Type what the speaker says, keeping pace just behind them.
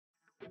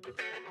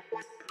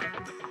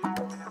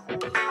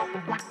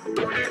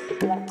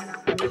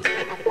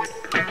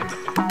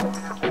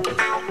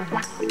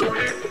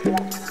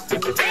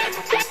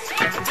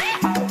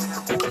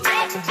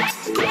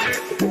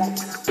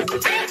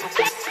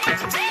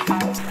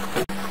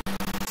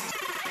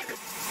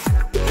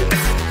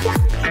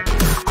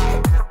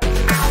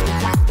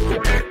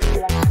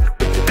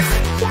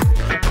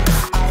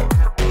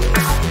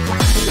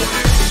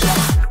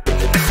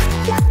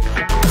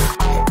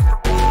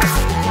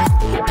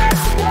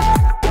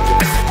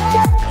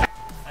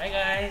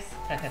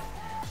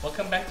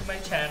Welcome back to my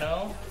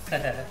channel.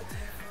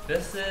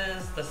 This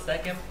is the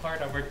second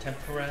part of our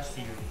tempura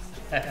series.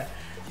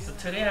 So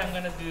today I'm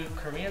gonna do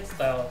Korean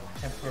style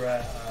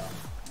tempura,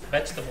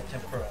 vegetable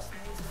tempura.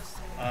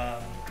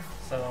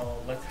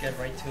 So let's get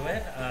right to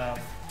it.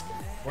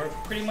 We're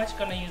pretty much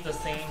gonna use the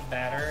same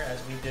batter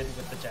as we did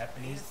with the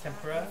Japanese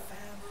tempura,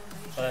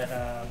 but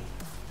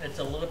it's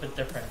a little bit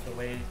different the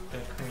way the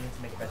Koreans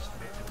make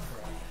vegetable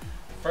tempura.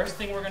 First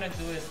thing we're gonna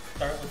do is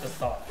start with the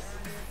sauce.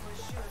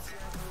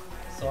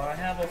 So I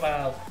have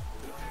about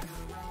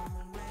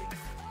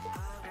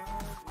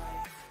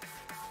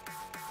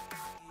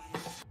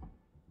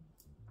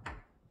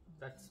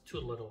that's too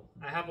little.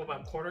 I have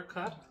about 1/4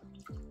 cup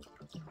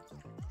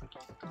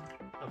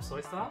of soy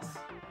sauce.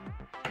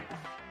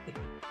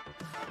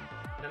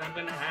 Then I'm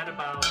gonna add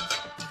about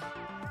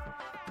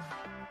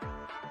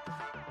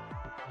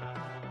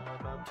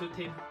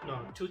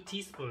 2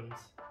 teaspoons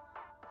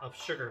of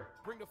sugar.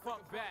 Bring the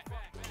funk back.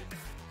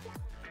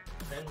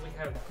 Then we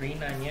have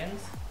green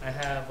onions. I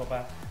have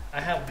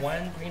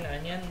 1 green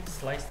onion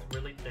sliced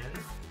really thin.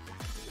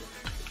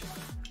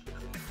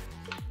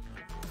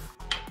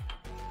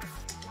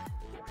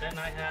 Then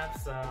I have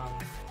some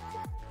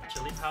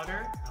chili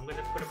powder. I'm going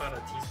to put about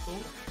a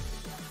teaspoon.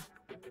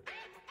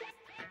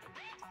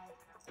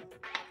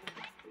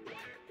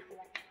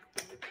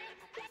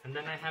 And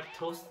then I have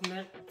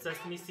toasted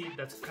sesame seed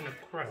that's kind of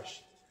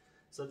crushed.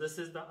 So this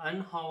is the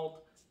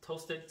unhulled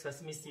toasted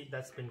sesame seed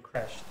that's been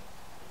crushed.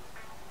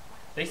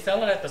 They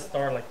sell it at the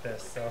store like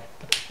this, so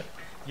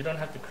you don't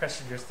have to crush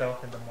it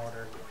yourself in the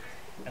mortar.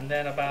 And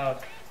then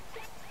about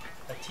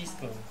a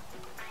teaspoon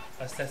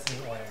of sesame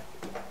oil.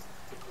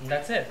 And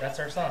that's it, that's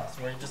our sauce.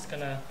 We're just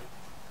gonna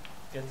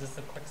give this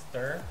a quick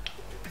stir.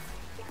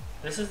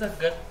 This is a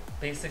good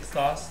basic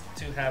sauce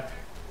to have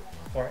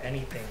for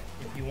anything.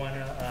 If you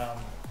wanna,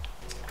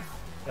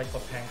 like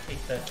for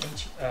pancake, the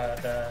kimchi,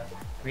 the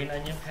green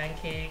onion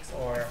pancakes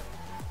or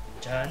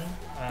jun,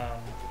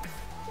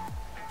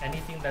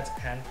 anything that's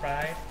pan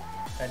fried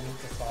that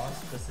needs a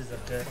sauce, this is a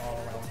good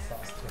all-around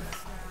sauce to it.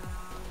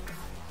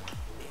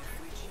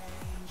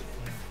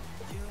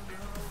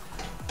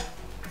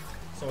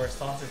 So our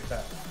sauce is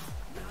done.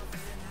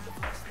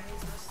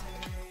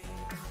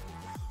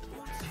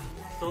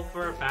 So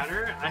for our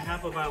batter, I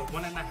have about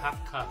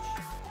 1½ cup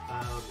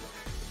of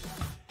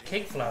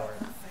cake flour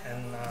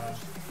and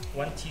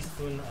 1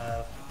 teaspoon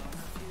of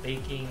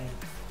baking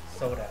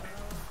soda.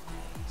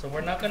 So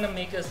we're not gonna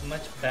make as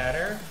much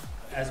batter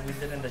as we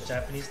did in the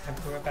Japanese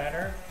tempura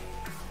batter,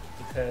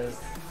 because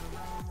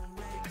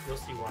you'll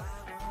see why.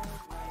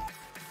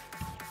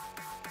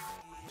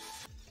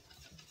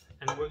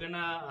 And we're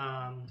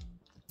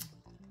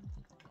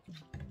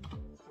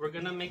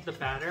gonna make the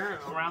batter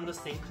around the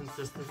same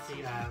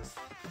consistency as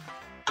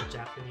the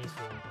Japanese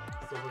one.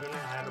 So we're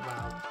gonna add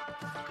about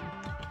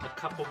a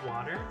cup of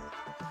water,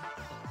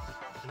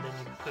 and then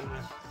you're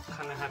gonna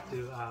kind of have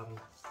to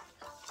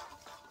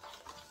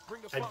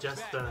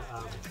adjust the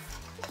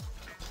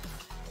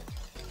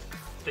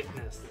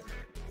thickness.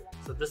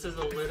 So this is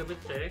a little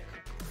bit thick.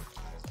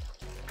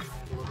 A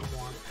little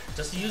more.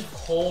 Just use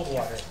cold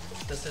water.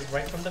 This is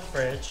right from the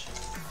fridge.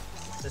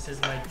 This is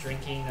my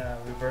drinking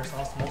reverse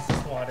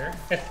osmosis water.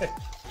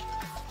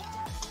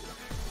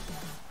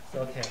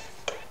 So okay,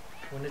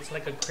 when it's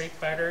like a crepe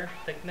batter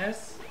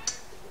thickness,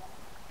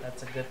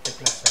 that's a good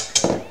thickness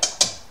right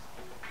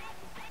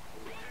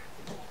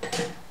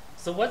there.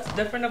 So what's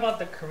different about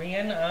the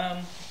Korean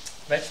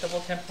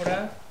vegetable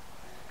tempura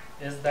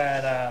is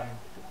that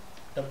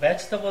the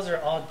vegetables are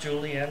all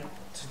julienne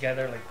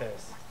together like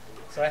this.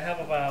 So I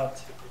have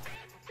about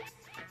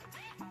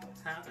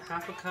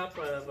half a cup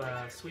of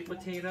sweet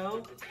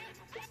potato.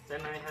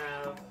 Then I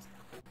have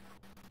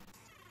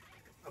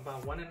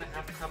about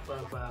 1½ cup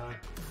of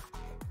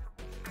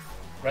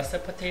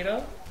russet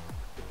potato.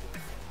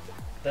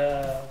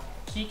 The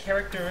key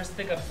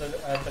characteristic of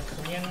the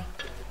Korean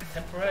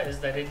tempura is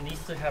that it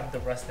needs to have the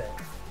russet.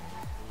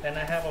 Then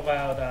I have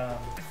about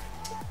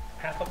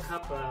half a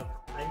cup of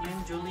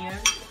onion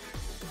julienne.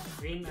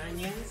 Green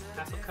onions,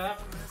 half a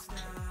cup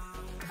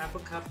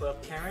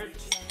of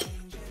carrots,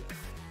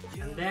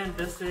 and then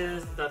this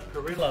is the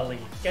perilla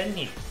leaf,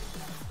 깻잎.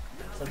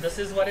 So this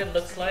is what it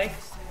looks like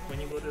when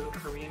you go to a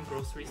Korean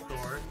grocery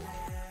store.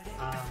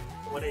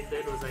 What I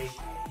did was I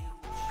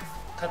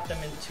cut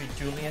them into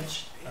julienne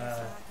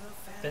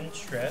thin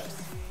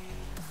strips.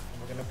 And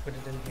we're gonna put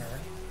it in here.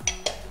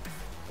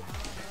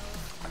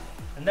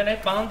 And then I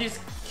found these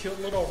cute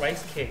little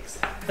rice cakes.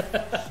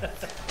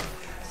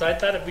 So I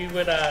thought we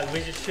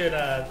should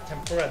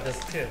tempura this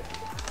too.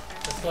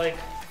 It's like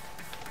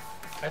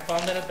I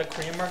found it at the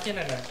Korean market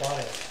and I bought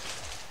it.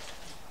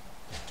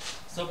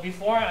 So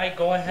before I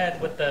go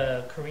ahead with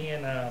the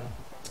Korean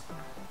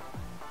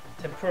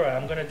tempura,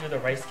 I'm gonna do the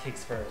rice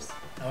cakes first.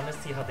 I want to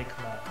see how they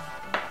come out.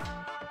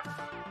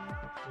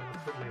 I'm gonna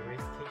put my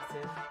rice cakes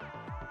in.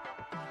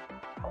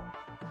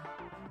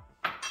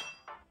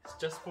 It's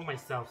just for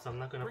myself, so I'm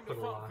not gonna put a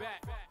lot.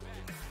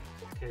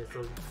 Okay,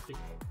 so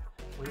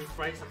when you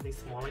fry something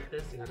small like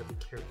this, you gotta be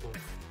careful.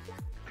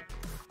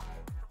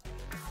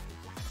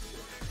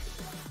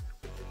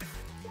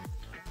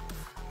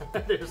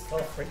 They're so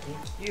freaking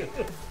cute.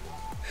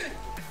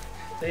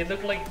 They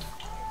look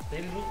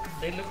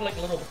like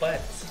little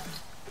butts.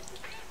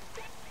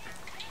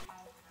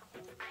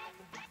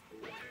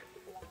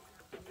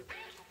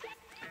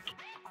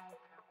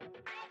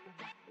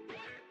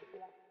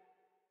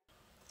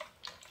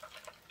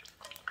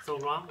 So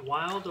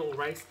while the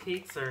rice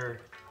cakes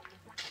are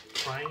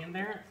frying in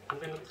there, I'm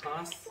gonna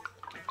toss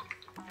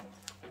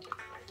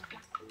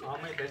all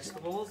my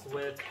vegetables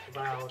with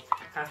about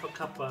half a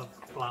cup of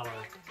flour,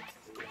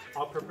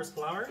 all-purpose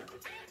flour,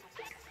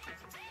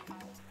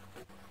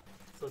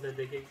 so that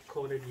they get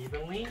coated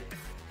evenly.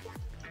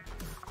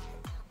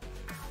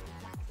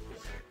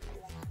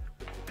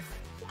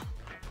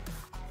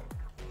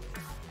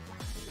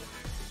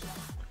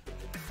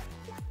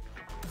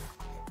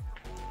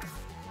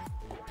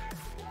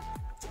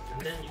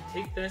 And then you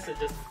take this and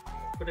just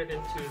put it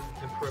into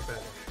tempura batter.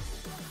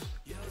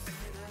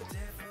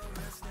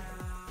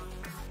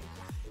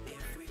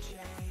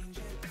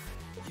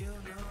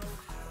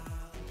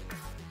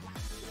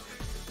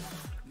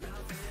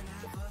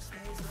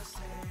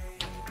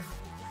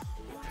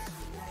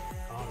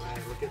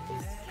 Alright, look at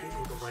these cute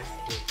little rice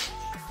cakes.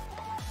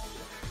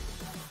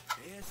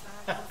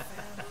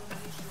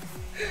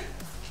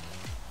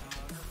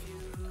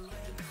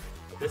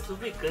 This would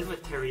be good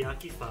with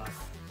teriyaki sauce.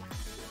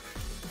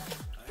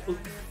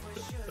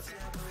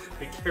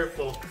 Be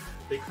careful,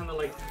 they kind of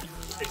like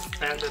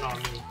expanded on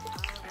me.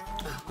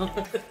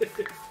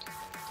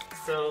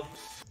 So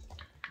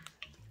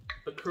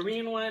the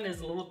Korean one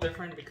is a little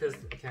different because,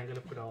 okay, I'm gonna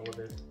put all of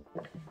it.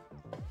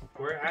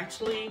 We're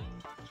actually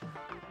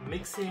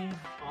mixing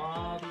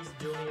all these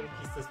julienne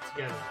pieces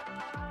together.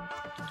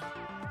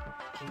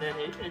 And then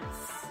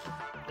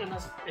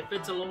if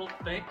it's a little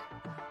thick,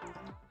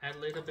 add a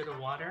little bit of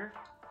water.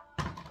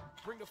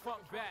 Bring the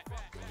funk back.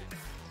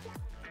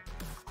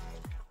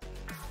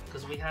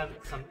 Because we have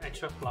some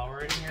extra flour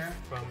in here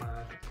from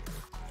I'm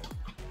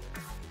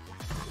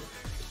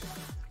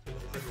gonna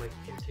put like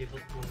 2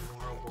 tablespoons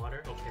more of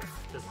water. Okay,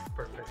 this is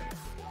perfect.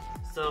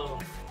 So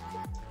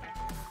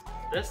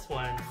this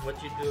one,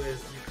 what you do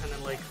is you kind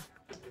of like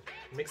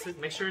mix it,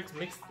 make sure it's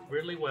mixed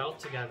really well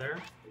together.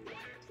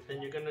 Then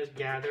you're gonna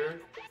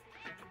gather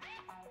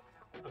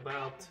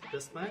about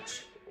this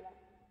much.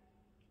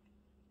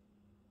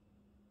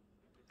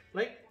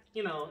 Like,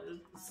 you know,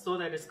 so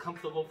that it's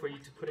comfortable for you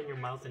to put in your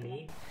mouth and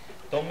eat.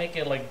 Don't make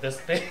it like this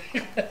big.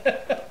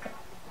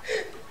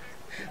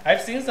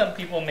 I've seen some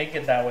people make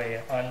it that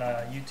way on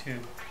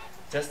YouTube,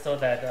 just so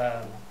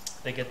that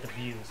they get the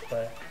views.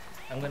 But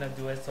I'm gonna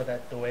do it so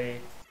that the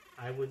way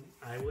I would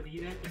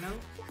eat it, you know.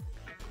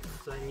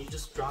 So then you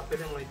just drop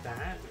it in like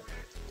that,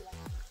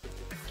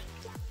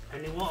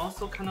 and it will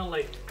also kind of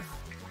like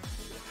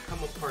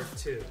come apart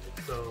too.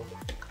 So.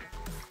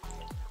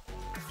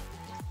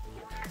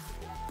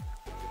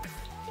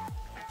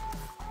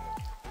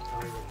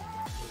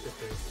 Look at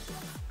this.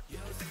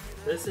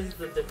 This is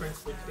the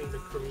difference between the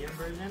Korean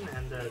version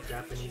and the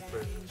Japanese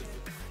version.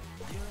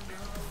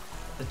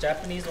 The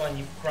Japanese one,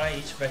 you fry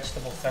each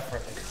vegetable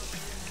separately.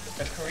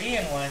 The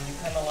Korean one, you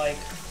kind of like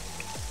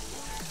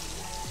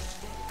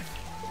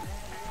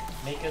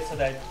make it so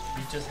that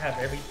you just have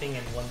everything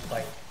in one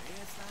bite.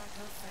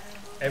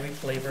 Every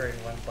flavor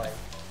in one bite.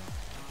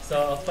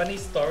 So a funny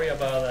story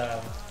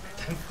about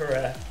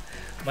tempura.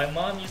 My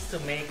mom used to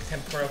make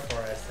tempura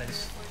for us, and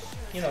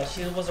you know,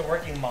 she was a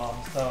working mom,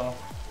 so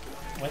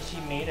when she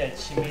made it,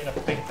 she made a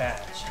big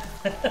batch.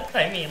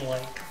 I mean,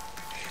 like,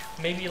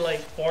 maybe like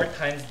 4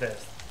 times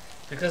this,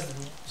 because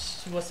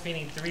she was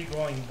feeding 3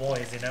 growing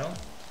boys, you know?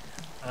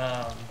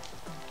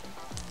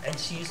 And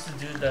she used to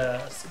do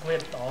the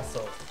squid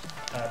also,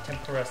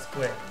 tempura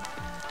squid.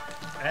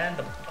 And,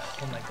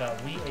 oh my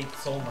god, we ate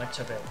so much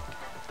of it.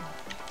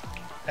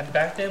 And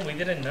back then, we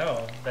didn't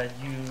know that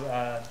you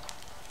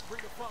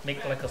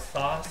make like a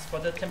sauce for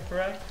the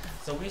tempura.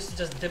 So we used to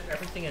just dip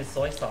everything in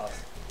soy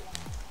sauce.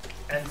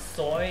 And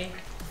soy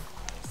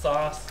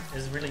sauce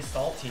is really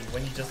salty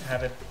when you just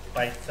have it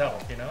by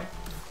itself, you know?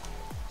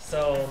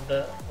 So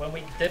when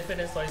we dip it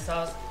in soy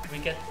sauce, we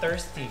get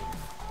thirsty.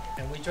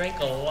 And we drink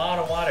a lot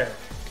of water.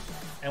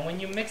 And when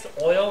you mix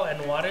oil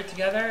and water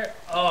together,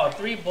 oh,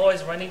 3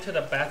 boys running to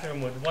the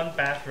bathroom with 1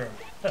 bathroom.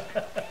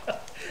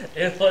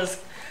 It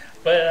was,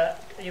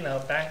 but you know,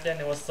 back then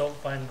it was so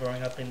fun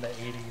growing up in the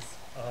 80s.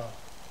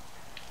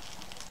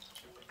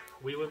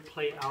 We would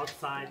play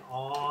outside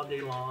all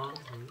day long,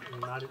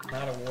 not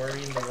a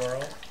worry in the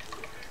world.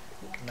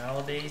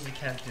 Nowadays, you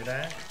can't do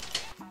that.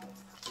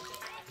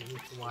 You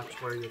need to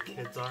watch where your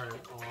kids are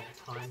all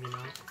the time, you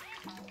know?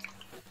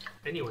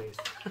 Anyways,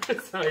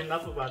 so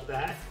enough about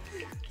that.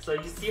 So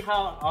you see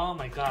how, oh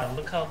my god,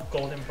 look how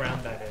golden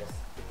brown that is.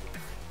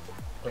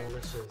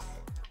 Delicious.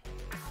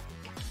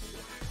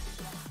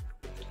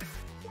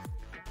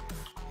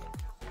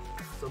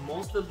 So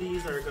most of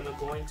these are gonna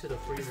go into the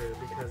freezer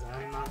because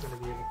I'm not gonna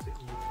be able to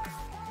eat.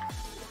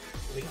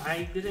 Like,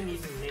 I didn't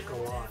even make a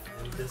lot,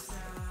 and this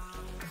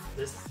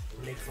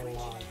makes a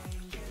lot.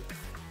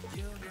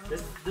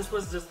 This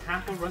was just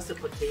half a russet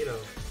potato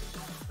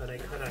that I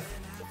cut up.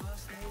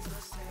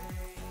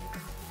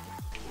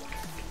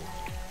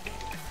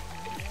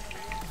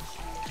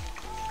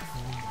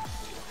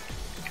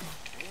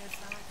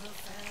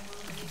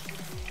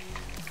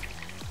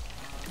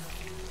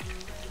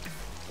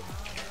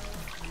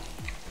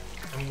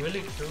 I'm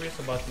really curious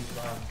about these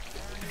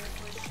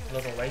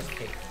little rice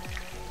cakes.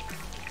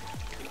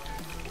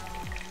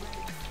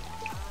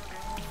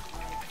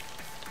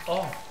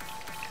 Oh,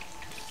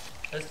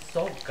 it's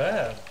so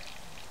good.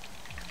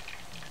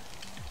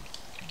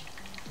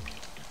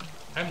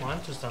 I'm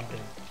onto something.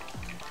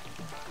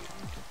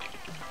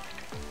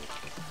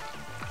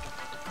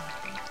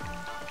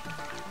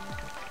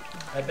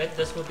 I bet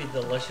this would be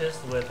delicious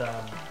with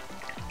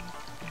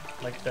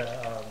like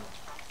the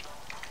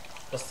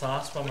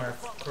sauce from our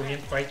Korean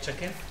fried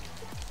chicken.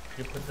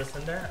 You put this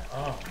in there.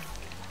 Oh,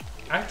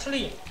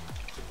 actually,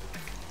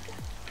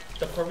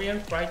 the Korean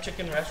fried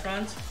chicken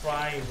restaurants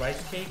fry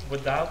rice cake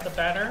without the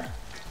batter,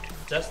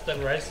 just the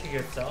rice cake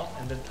itself,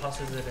 and then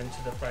tosses it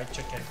into the fried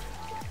chicken.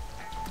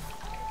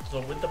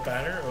 So with the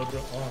batter, it'll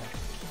go, oh,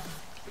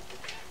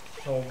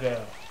 so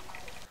good.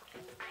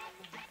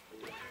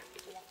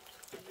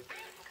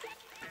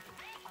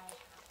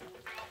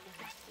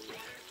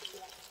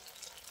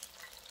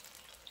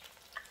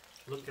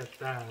 Look at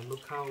that,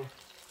 look how,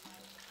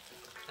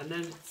 and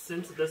then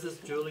since this is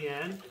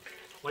julienne,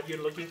 what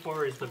you're looking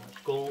for is the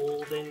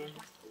golden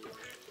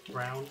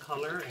brown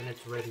color, and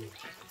it's ready.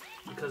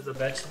 Because the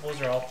vegetables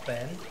are all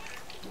thin,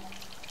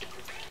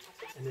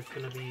 and it's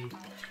gonna be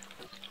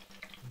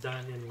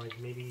done in like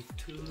maybe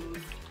 2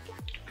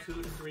 to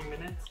 3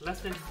 minutes,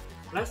 less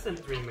than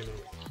 3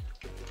 minutes.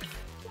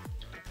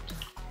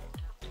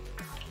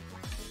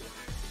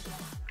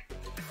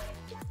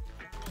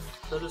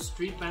 So the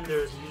street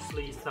vendors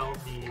usually sell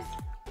these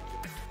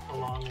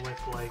along with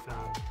like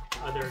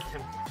other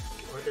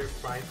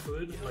fried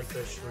food, like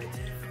the shrimp,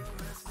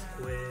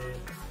 squid,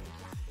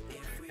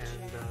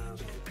 and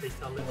they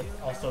sell it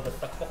with also the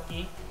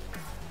tteokbokki.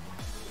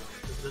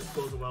 This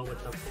goes well with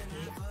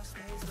tteokbokki.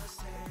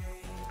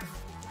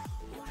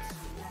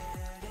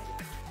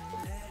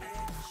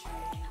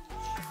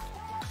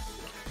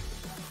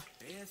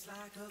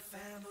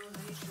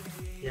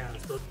 Yeah,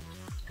 so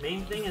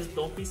main thing is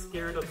don't be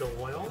scared of the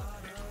oil.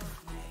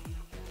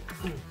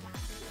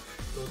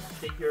 So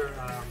take your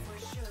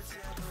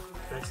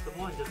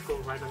vegetable and just go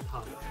right on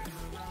top.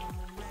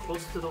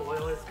 Close to the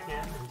oil as you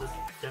can and just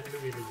gently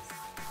release.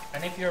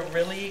 And if you're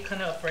really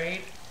kind of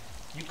afraid,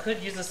 you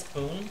could use a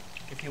spoon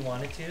if you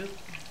wanted to.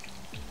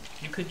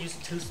 You could use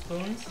 2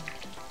 spoons.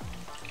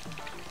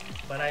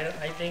 But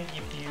I think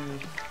if you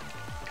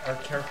are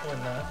careful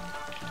enough,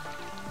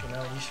 you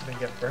know, you shouldn't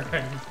get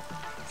burned.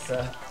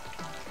 So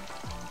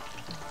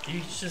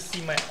you should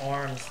see my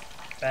arms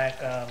back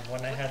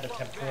when I had the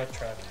tempura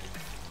truck.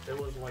 It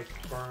was like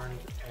burned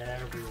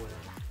everywhere.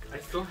 I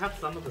still have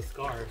some of the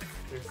scars.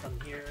 There's some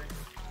here,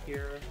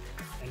 here,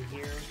 and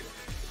here,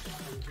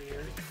 and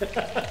here.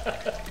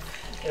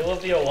 It will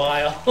be a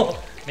while.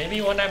 Maybe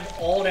when I'm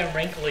old and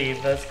wrinkly,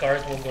 the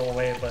scars will go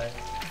away, but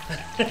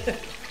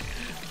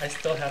I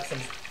still have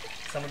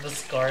some of the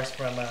scars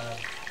from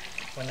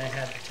when I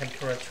had the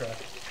tempura truck.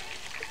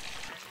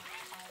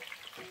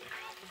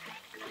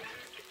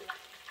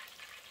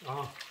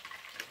 Oh,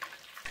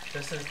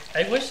 this is.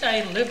 I wish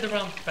I lived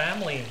around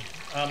family.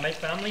 My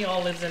family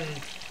all lives in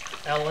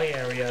LA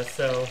area,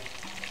 so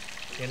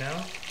you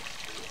know,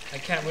 I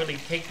can't really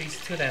take these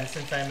to them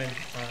since I'm in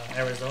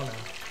Arizona.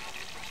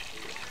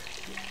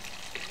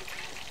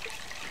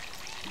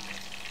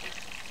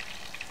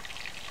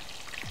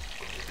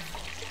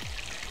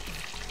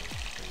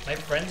 My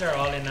friends are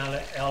all in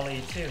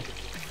LA too.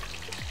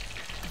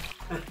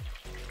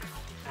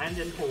 And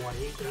in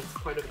Hawaii, there's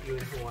quite a few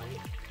in Hawaii.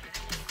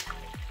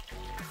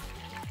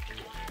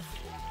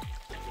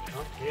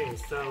 Okay,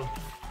 so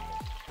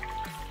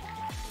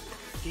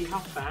see how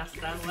fast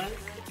that went?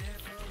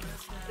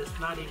 It's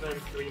not even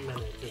 3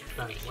 minutes, it's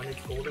done. When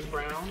it's golden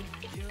brown,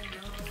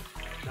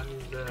 that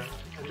means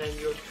and then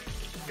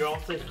you're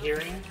also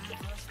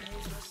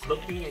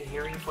looking and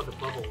hearing for the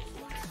bubbles.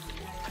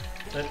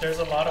 So there's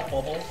a lot of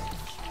bubbles,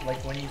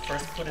 like when you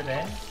first put it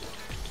in,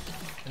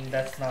 and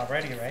that's not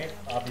ready, right?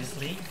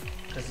 Obviously,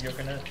 because you're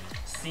gonna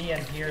see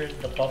and hear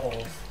the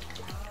bubbles.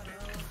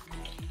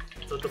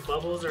 So the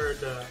bubbles are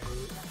the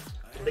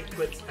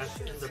liquids that's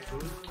in the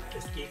food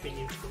escaping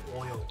into the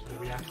oil and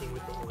reacting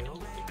with the oil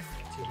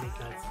to make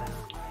that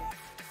sound.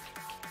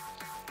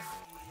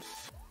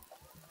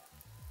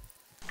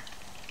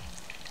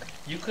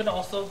 You could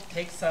also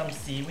take some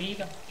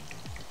seaweed,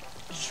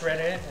 shred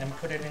it, and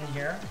put it in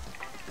here.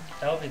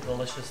 That would be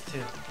delicious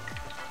too.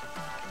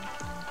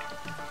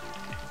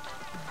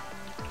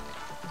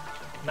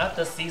 Not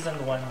the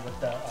seasoned one with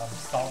the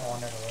salt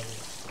on it already.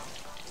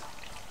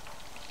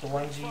 The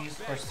ones you use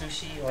for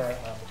sushi or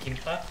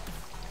kimbap.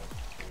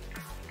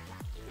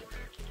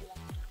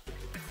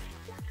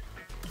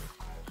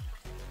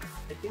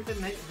 I think the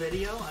next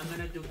video I'm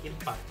gonna do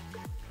kimbap.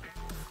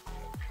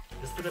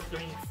 Instead of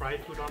doing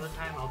fried food all the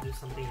time, I'll do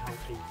something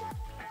healthy.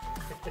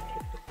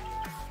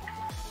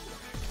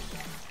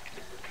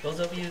 Those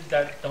of you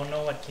that don't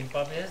know what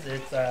kimbap is,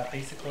 it's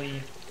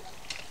basically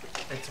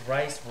it's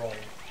rice roll.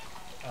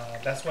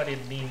 That's what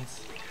it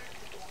means.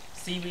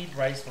 Seaweed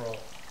rice roll.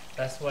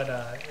 That's what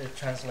it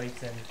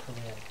translates in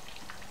Korean.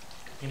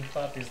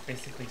 Kimbap is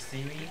basically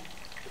seaweed,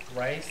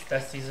 rice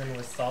that's seasoned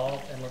with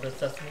salt and a little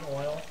sesame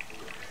oil,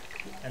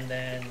 and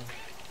then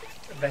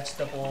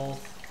vegetables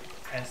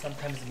and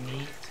sometimes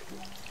meat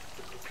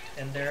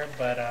in there.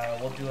 But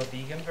we'll do a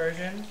vegan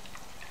version,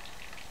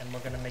 and we're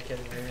gonna make it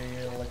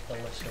really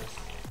delicious.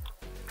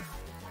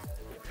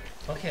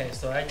 Okay,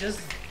 so I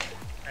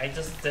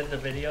just did the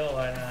video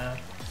on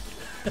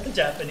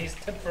Japanese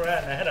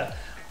tempura, and I had a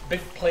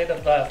big plate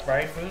of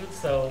fried food.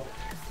 So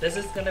this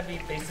is gonna be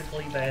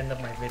basically the end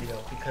of my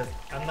video, because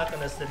I'm not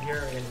gonna sit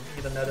here and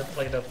eat another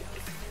plate of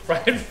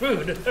fried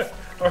food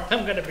or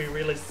I'm gonna be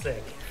really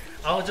sick.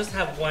 I'll just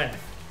have one.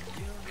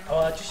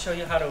 I'll just show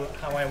you how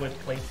I would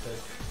plate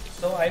this.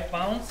 So I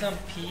found some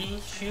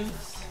pea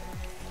shoots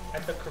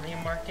at the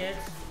Korean market.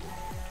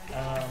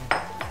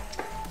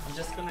 I'm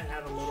just gonna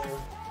add a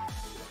little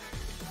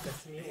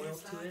sesame oil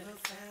to it.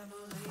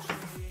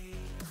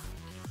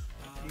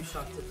 A few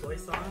shots of soy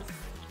sauce.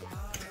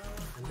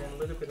 And then a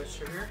little bit of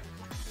sugar.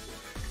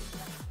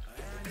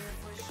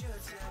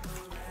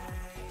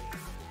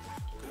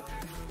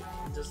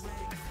 And just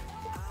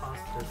toss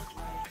this.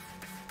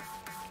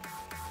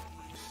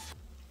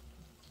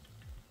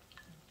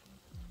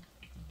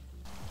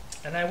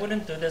 And I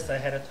wouldn't do this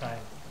ahead of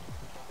time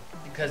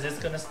because it's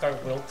gonna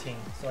start wilting.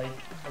 So I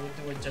would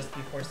do it just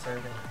before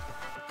serving.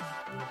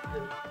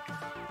 Put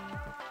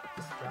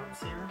the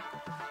sprouts here.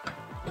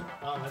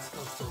 Oh, that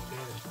smells so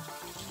good.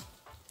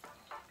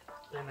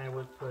 Then I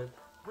would put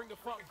Bring the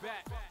funk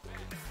back.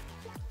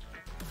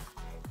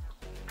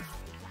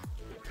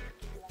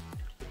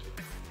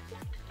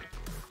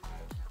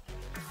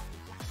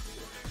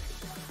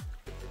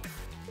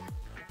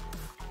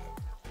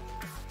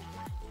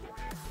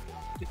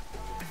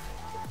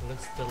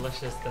 Looks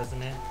delicious,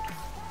 doesn't it?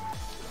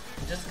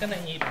 I'm just gonna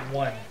eat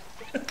one.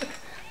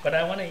 But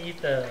I want to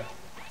eat the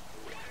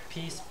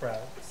pea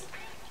sprouts.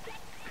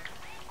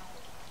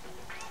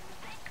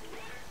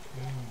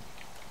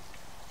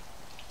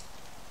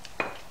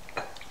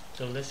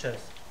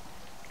 Delicious.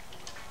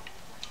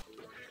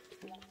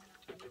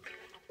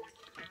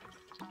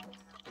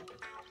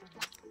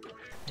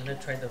 I'm gonna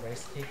try the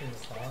rice cake in the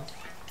sauce.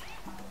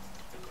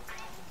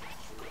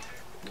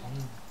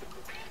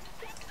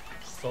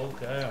 So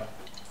good.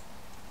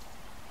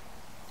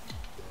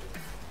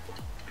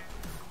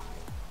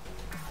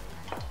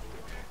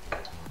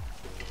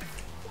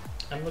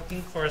 I'm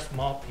looking for a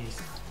small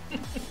piece.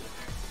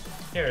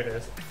 Here it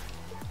is.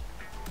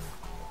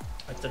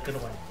 That's a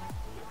good one.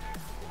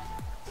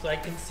 So I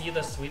can see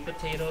the sweet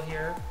potato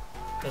here,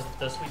 because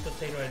the sweet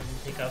potato I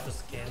didn't take out the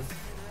skin,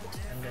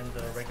 and then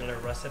the regular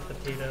russet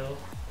potato,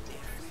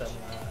 some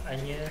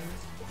onions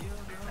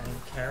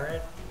and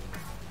carrot,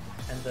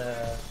 and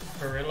the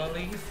perilla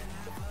leaf.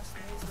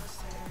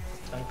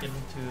 Dunk it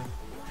into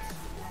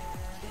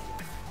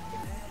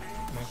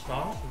my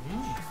sauce.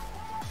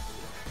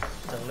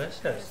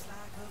 Delicious.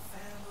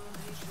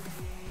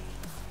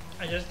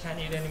 I just can't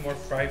eat any more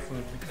fried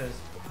food because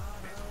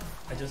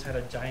I just had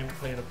a giant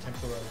plate of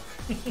tempura.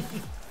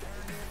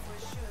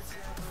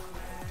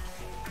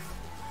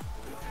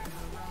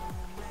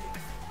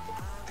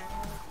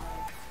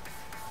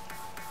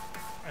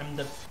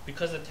 And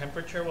because the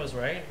temperature was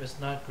right, it's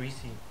not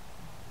greasy.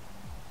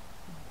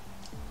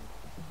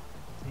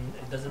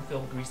 It doesn't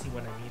feel greasy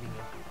when I'm eating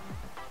it.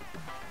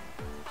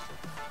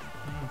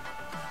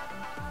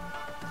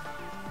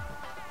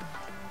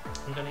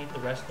 I'm gonna eat the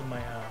rest of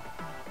my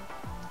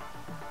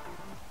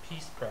pea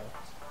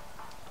sprouts.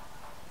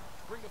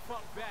 Bring the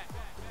funk back.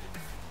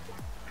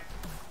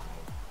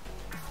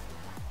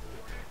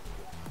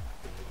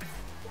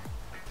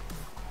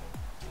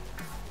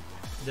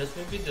 This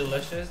will be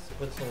delicious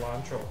with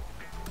cilantro.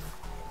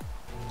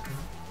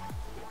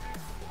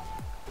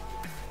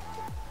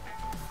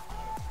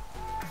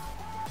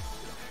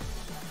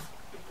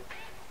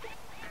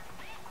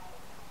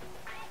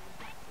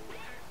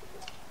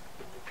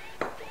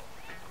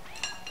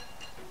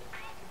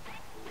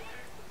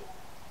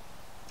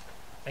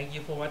 Thank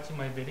you for watching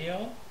my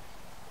video.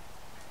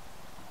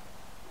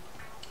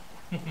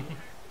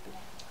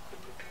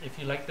 If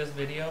you like this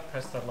video,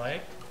 press the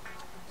like.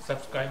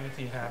 Subscribe if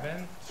you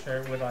haven't.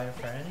 Share it with all your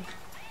friends.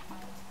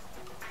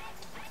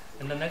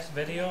 In the next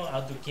video,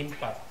 I'll do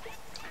kimbap.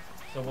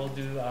 So we'll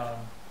do a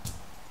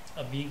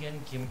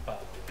vegan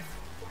kimbap.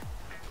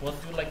 we'll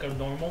do like a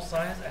normal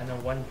size and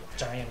then one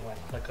giant one,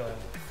 like a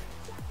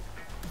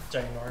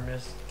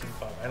ginormous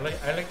kimbap. I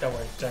like that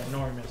word,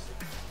 ginormous.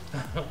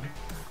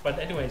 But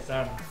anyways,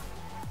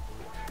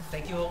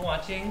 thank you for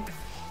watching.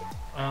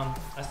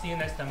 I'll see you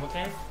next time.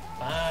 Okay,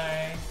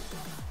 bye.